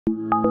Hello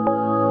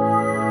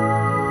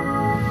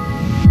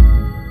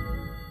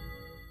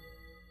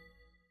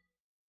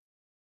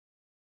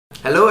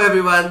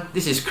everyone,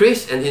 this is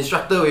Chris, an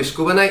instructor with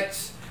Scuba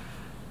Nights.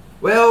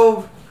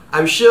 Well,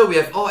 I'm sure we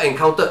have all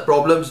encountered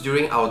problems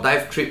during our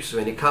dive trips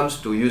when it comes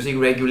to using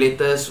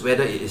regulators,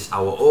 whether it is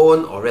our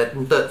own or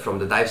rented from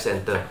the dive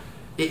center.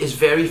 It is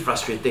very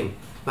frustrating,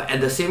 but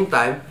at the same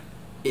time,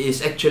 it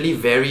is actually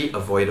very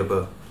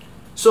avoidable.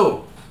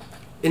 So,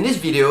 in this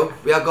video,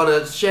 we are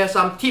gonna share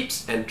some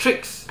tips and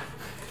tricks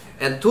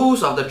and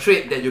tools of the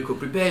trade that you could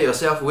prepare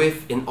yourself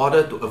with in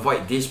order to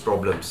avoid these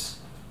problems.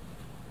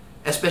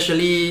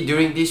 Especially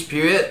during this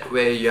period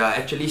where you are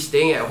actually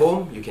staying at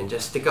home, you can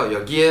just take out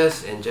your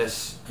gears and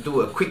just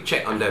do a quick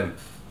check on them.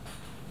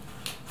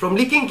 From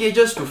leaking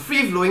gauges to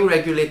free-flowing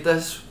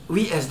regulators,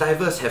 we as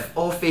divers have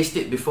all faced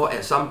it before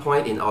at some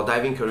point in our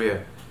diving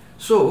career.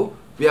 So,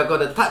 we are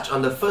going to touch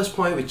on the first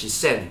point, which is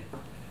sand.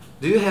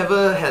 Do you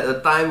ever had a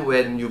time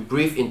when you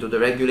breathe into the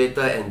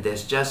regulator and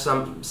there's just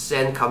some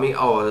sand coming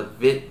out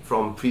of it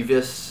from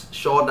previous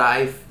shore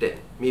dive that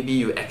maybe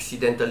you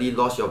accidentally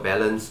lost your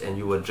balance and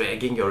you were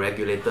dragging your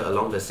regulator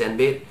along the sand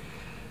bed?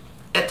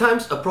 At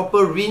times, a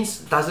proper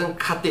rinse doesn't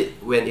cut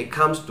it when it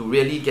comes to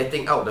really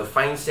getting out the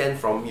fine sand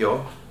from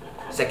your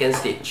second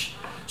stage.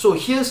 So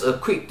here's a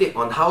quick tip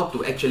on how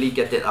to actually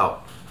get it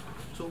out.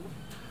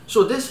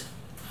 So this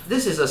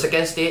is a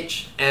second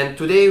stage, and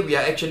today we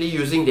are actually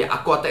using the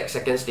Aquatech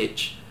second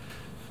stage.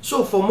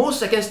 So for most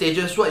second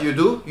stages, what you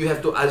do, you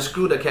have to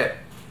unscrew the cap.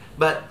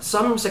 But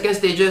some second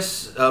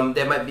stages,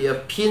 there might be a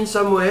pin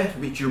somewhere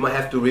which you might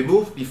have to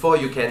remove before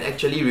you can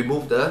actually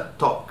remove the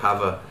top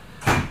cover.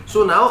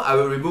 So now I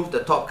will remove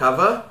the top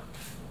cover.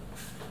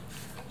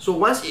 So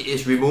once it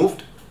is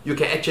removed, you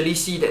can actually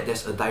see that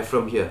there's a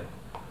diaphragm here.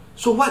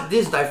 So what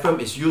this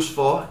diaphragm is used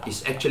for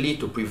is actually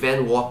to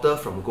prevent water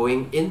from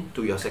going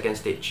into your second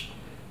stage.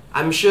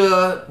 I'm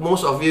sure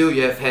most of you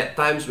have had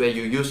times where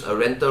you use a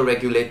rental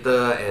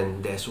regulator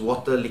and there's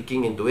water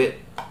leaking into it.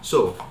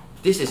 So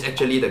this is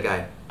actually the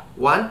guy.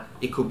 One,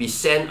 it could be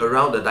sand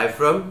around the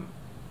diaphragm,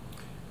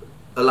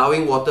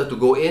 allowing water to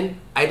go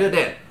in. Either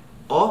that,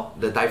 or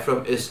the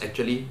diaphragm is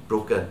actually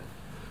broken.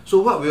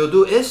 So what we'll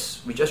do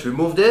is, we just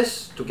remove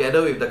this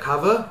together with the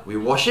cover, we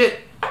wash it,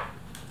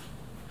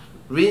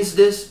 rinse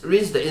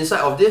the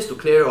inside of this to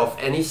clear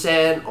off any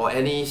sand or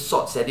any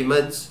salt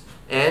sediments,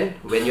 and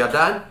when you're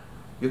done,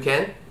 you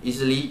can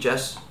easily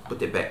just put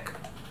it back.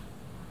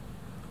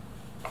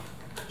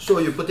 So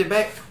you put it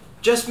back,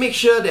 just make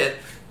sure that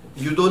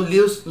you don't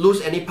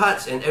lose any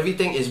parts and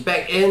everything is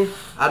back in,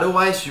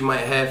 otherwise you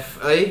might have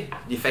a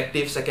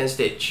defective second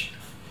stage.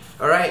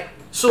 Alright,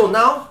 so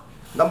now,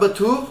 number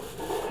two,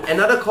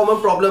 another common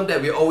problem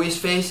that we always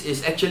face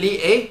is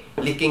actually a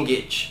leaking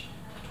gauge.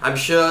 I'm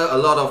sure a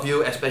lot of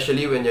you,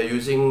 especially when you're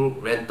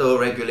using rental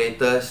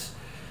regulators,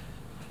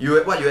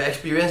 what you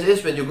experience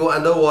is when you go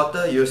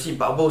underwater, you'll see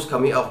bubbles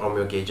coming out from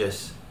your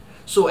gauges.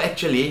 So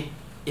actually,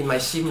 it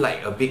might seem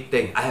like a big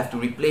thing. I have to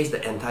replace the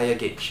entire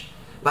gauge.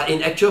 But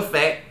in actual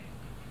fact,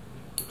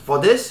 for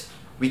this,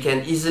 we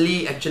can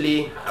easily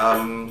actually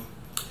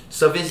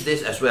service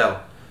this as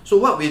well. So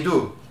what we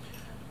do,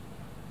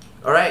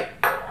 alright,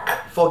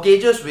 for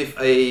gauges with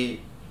a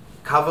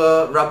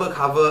rubber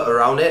cover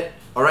around it,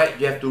 alright,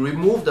 you have to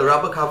remove the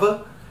rubber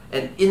cover,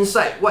 and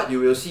inside what you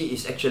will see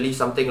is actually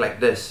something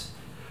like this.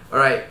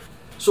 Alright,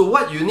 so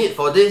what you need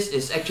for this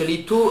is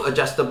actually two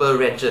adjustable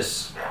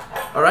wrenches.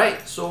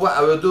 Alright, so what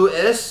I will do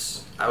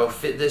is, I will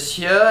fit this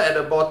here at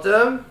the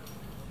bottom,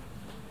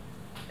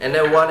 and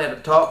then one at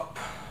the top.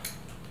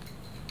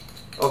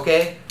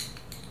 Okay,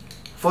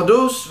 for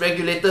those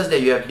regulators that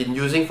you have been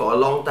using for a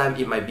long time,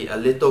 it might be a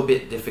little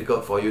bit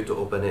difficult for you to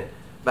open it,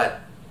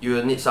 but you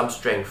will need some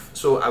strength.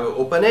 So I will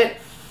open it.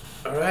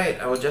 Alright,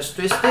 I will just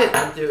twist it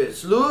until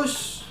it's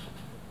loose,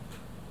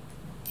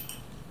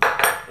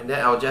 and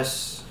then I'll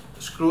just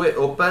screw it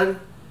open.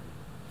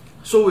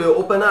 So we'll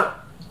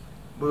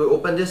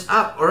open this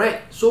up.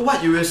 Alright, so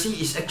what you will see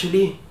is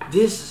actually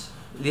this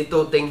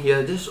little thing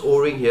here, this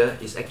O-ring here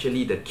is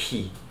actually the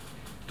key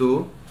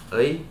to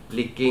a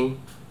leaking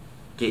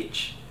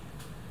gauge.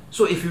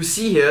 So if you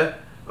see here,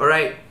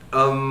 alright,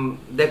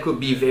 there could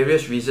be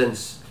various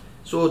reasons.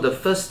 So the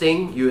first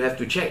thing you have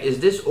to check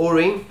is this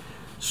O-ring.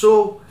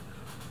 So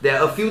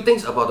there are a few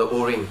things about the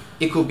O-ring.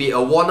 It could be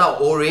a worn out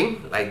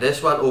O-ring like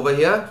this one over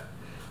here,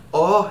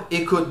 or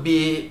it could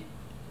be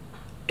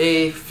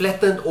a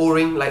flattened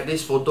O-ring like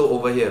this photo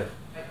over here.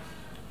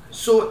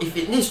 So if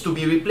it needs to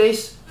be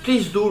replaced,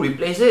 please do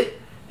replace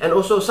it. And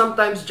also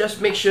sometimes just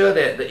make sure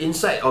that the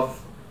inside of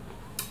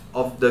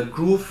the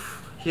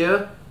groove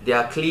here, they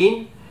are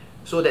clean,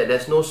 so that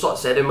there's no salt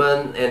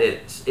sediment and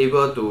it's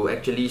able to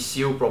actually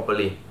seal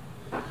properly.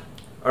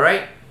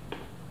 Alright,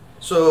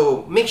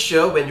 so make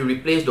sure when you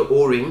replace the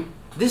O-ring,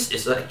 this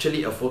is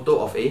actually a photo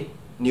of a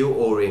new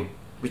O-ring,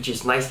 which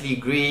is nicely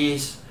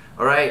greased,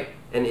 alright,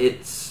 and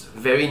it's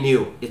very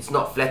new. It's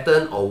not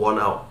flattened or worn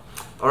out.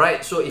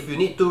 Alright, so if you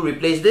need to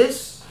replace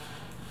this,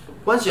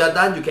 once you are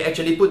done, you can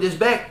actually put this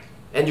back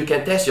and you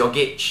can test your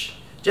gauge.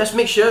 Just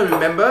make sure,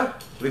 remember,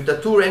 with the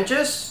two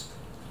wrenches,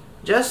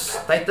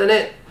 just tighten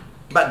it,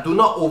 but do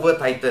not over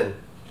tighten.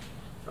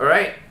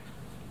 Alright,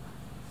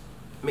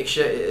 make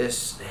sure it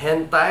is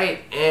hand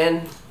tight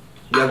and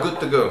you are good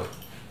to go.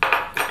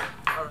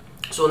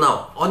 So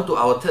now on to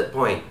our third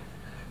point.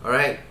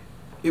 Alright,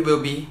 it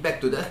will be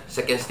back to the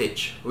second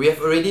stage. We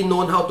have already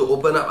known how to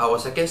open up our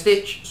second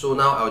stage, so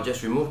now I'll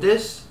just remove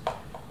this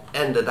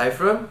and the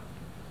diaphragm.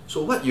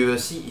 So what you will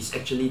see is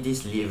actually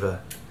this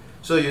lever.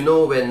 So you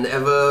know, when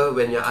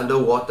you're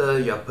underwater,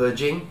 you're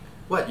purging,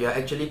 what you're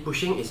actually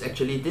pushing is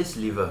actually this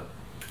lever.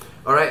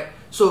 Alright,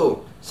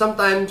 so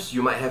sometimes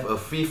you might have a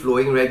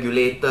free-flowing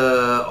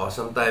regulator, or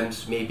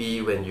sometimes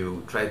maybe when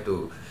you try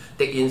to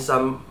take in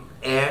some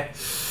air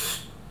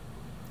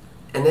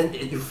and then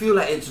you feel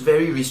like it's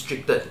very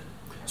restricted.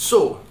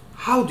 So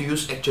how do you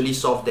actually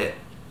solve that?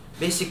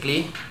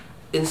 Basically,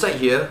 inside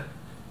here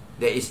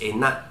there is a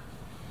nut.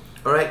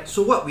 Alright,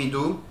 so what we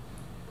do,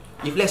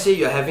 if let's say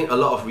you're having a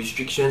lot of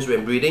restrictions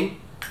when breathing,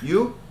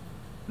 you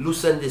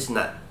loosen this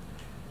nut.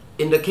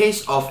 In the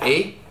case of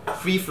a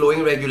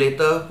free-flowing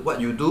regulator, what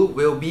you do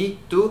will be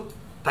to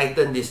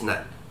tighten this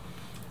nut.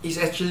 It's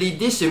actually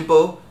this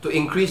simple to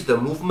increase the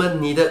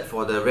movement needed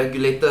for the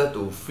regulator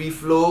to free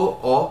flow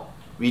or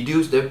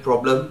reduce the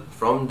problem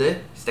from the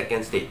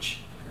second stage.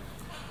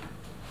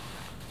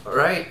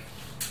 Alright,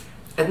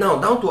 and now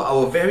down to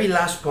our very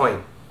last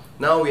point.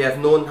 Now we have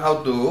known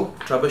how to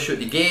troubleshoot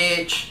the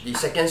gauge, the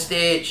second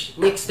stage.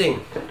 Next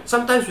thing,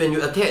 sometimes when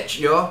you attach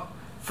your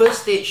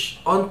first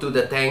stage onto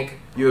the tank,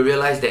 you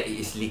realize that it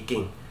is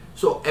leaking.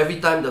 So every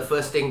time, the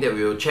first thing that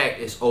we will check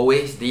is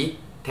always the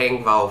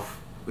tank valve.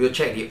 We will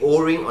check the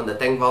O-ring on the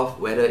tank valve,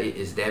 whether it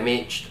is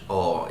damaged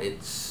or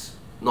it's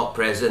not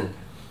present.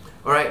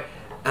 Alright,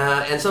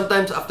 and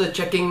sometimes after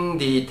checking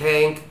the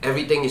tank,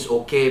 everything is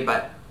okay,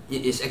 but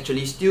it is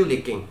actually still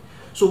leaking.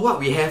 So what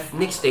we have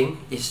next thing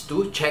is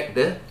to check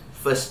the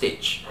first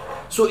stage.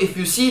 So if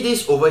you see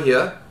this over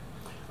here,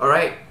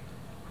 alright,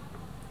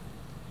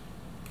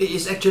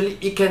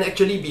 it can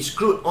actually be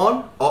screwed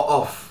on or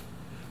off.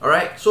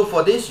 Alright, so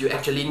for this you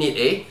actually need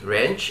a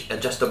wrench,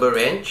 adjustable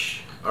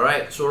wrench.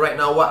 Alright, so right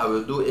now what I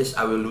will do is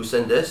I will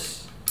loosen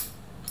this.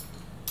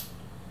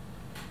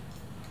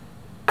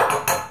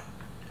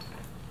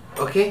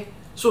 Okay,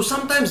 so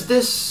sometimes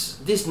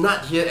this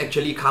nut here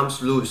actually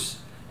comes loose,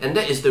 and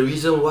that is the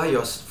reason why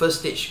your first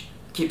stage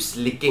keeps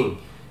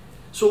leaking.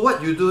 So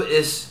what you do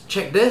is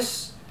check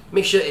this,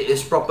 make sure it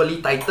is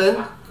properly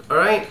tightened.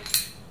 Alright,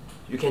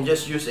 you can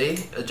just use a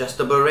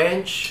adjustable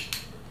wrench.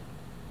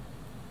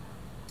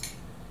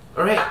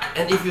 Alright,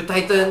 and if you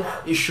tighten,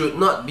 it should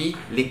not be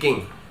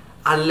leaking,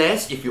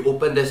 unless if you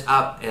open this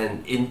up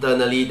and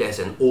internally there's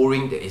an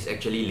O-ring that is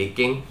actually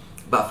leaking.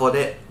 But for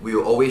that, we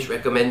will always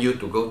recommend you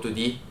to go to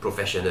the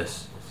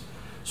professionals.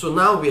 So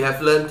now we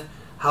have learned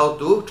how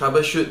to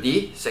troubleshoot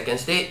the second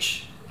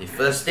stage, the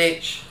first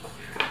stage,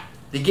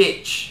 the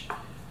gauge.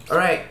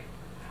 Alright,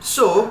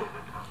 so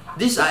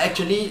these are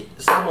actually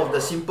some of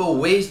the simple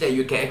ways that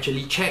you can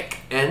actually check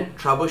and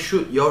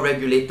troubleshoot your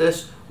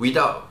regulators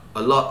without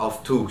a lot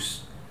of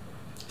tools.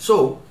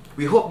 So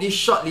we hope this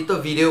short little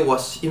video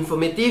was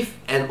informative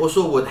and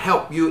also would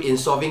help you in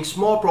solving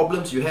small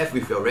problems you have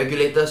with your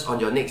regulators on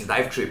your next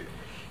dive trip.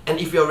 And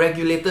if your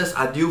regulators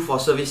are due for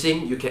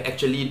servicing, you can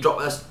actually drop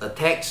us a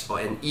text or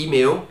an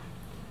email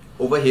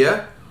over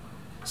here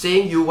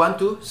saying you want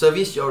to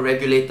service your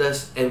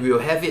regulators, and we will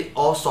have it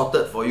all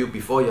sorted for you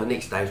before your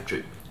next dive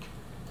trip.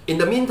 In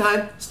the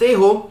meantime, stay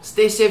home,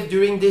 stay safe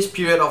during this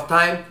period of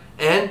time,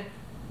 and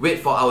wait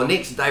for our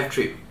next dive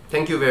trip.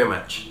 Thank you very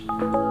much.